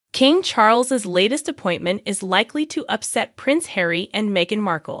King Charles's latest appointment is likely to upset Prince Harry and Meghan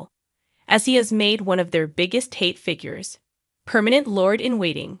Markle, as he has made one of their biggest hate figures, permanent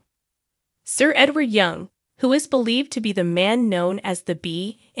lord-in-waiting. Sir Edward Young, who is believed to be the man known as the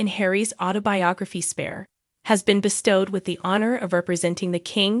Bee in Harry's autobiography Spare, has been bestowed with the honor of representing the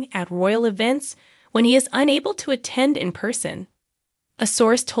king at royal events when he is unable to attend in person. A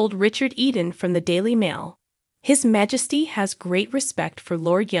source told Richard Eden from the Daily Mail, "His Majesty has great respect for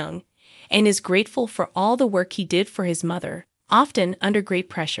Lord Young and is grateful for all the work he did for his mother, often under great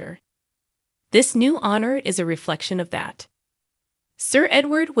pressure. This new honor is a reflection of that." Sir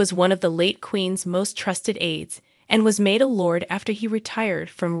Edward was one of the late Queen's most trusted aides and was made a lord after he retired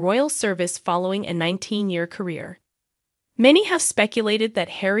from royal service following a 19-year career. Many have speculated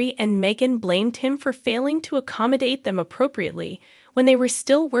that Harry and Meghan blamed him for failing to accommodate them appropriately when they were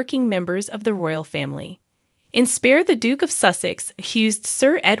still working members of the royal family. In Spare, the Duke of Sussex accused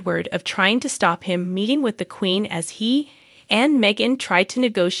Sir Edward of trying to stop him meeting with the Queen as he and Meghan tried to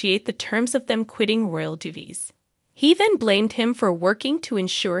negotiate the terms of them quitting royal duties. He then blamed him for working to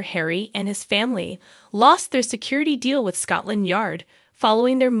ensure Harry and his family lost their security deal with Scotland Yard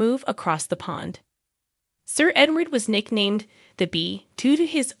following their move across the pond. Sir Edward was nicknamed the Bee due to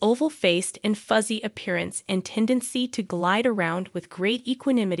his oval-faced and fuzzy appearance and tendency to glide around with great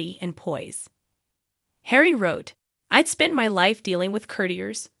equanimity and poise. Harry wrote, "I'd spent my life dealing with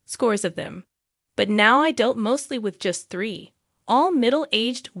courtiers, scores of them. But now I dealt mostly with just 3, all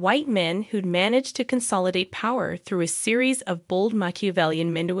middle-aged white men who'd managed to consolidate power through a series of bold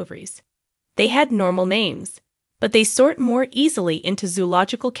Machiavellian maneuvers. They had normal names, but they sort more easily into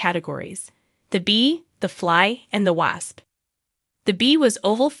zoological categories: the bee, the fly, and the wasp. The bee was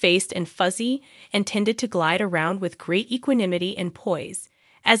oval-faced and fuzzy and tended to glide around with great equanimity and poise,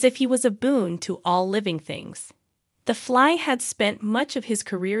 as if he was a boon to all living things. The fly had spent much of his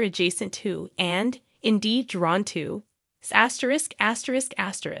career adjacent to, and, indeed drawn to,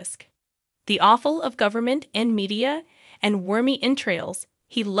 the offal of government and media and wormy entrails.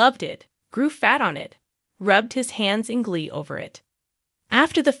 He loved it, grew fat on it, rubbed his hands in glee over it."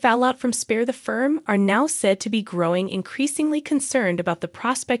 After the fallout from Spare, the firm are now said to be growing increasingly concerned about the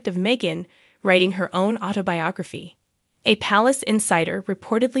prospect of Meghan writing her own autobiography. A palace insider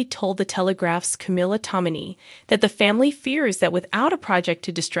reportedly told The Telegraph's Camilla Tominey that the family fears that without a project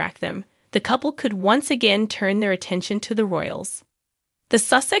to distract them, the couple could once again turn their attention to the royals. The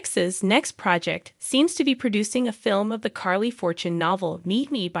Sussexes' next project seems to be producing a film of the Carly Fortune novel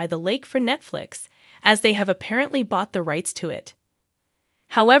Meet Me by the Lake for Netflix, as they have apparently bought the rights to it.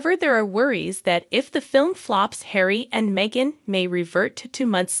 However, there are worries that if the film flops, Harry and Meghan may revert to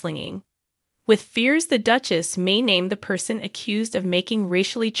mudslinging, with fears the Duchess may name the person accused of making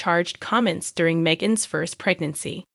racially charged comments during Meghan's first pregnancy.